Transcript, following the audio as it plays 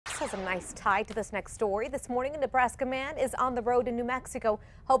has a nice tie to this next story. This morning, a Nebraska man is on the road in New Mexico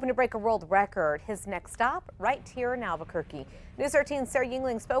hoping to break a world record. His next stop right here in Albuquerque. News 13's Sarah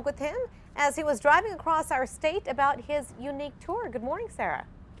Yingling spoke with him as he was driving across our state about his unique tour. Good morning, Sarah.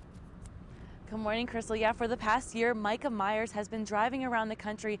 Good morning, Crystal. Yeah, for the past year, Micah Myers has been driving around the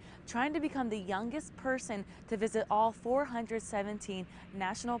country trying to become the youngest person to visit all 417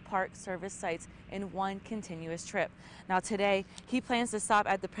 National Park Service sites in one continuous trip. Now today, he plans to stop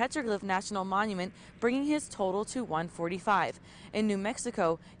at the Petroglyph National Monument, bringing his total to 145. In New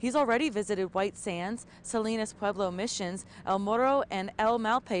Mexico, he's already visited White Sands, Salinas Pueblo Missions, El Morro, and El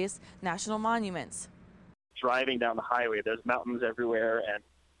Malpais National Monuments. Driving down the highway, there's mountains everywhere and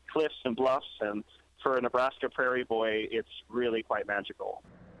cliffs and bluffs, and for a Nebraska prairie boy, it's really quite magical.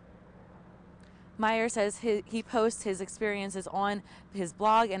 Myers says he posts his experiences on his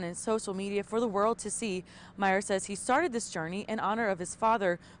blog and in social media for the world to see. Myers says he started this journey in honor of his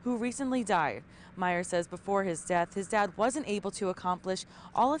father, who recently died. Myers says before his death, his dad wasn't able to accomplish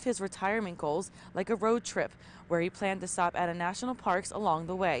all of his retirement goals, like a road trip, where he planned to stop at a national parks along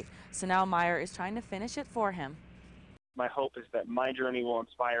the way. So now Myers is trying to finish it for him. My hope is that my journey will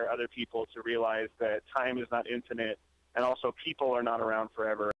inspire other people to realize that time is not infinite, and also people are not around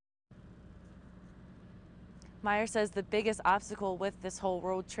forever. Myers says the biggest obstacle with this whole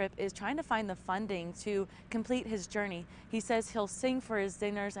road trip is trying to find the funding to complete his journey. He says he'll sing for his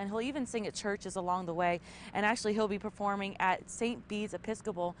dinners and he'll even sing at churches along the way. And actually he'll be performing at St. Bede's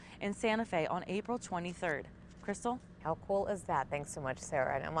Episcopal in Santa Fe on April 23rd. Crystal? How cool is that? Thanks so much,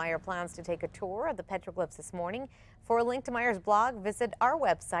 Sarah. Now, Meyer plans to take a tour of the Petroglyphs this morning. For a link to Meyer's blog, visit our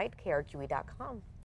website, krqe.com.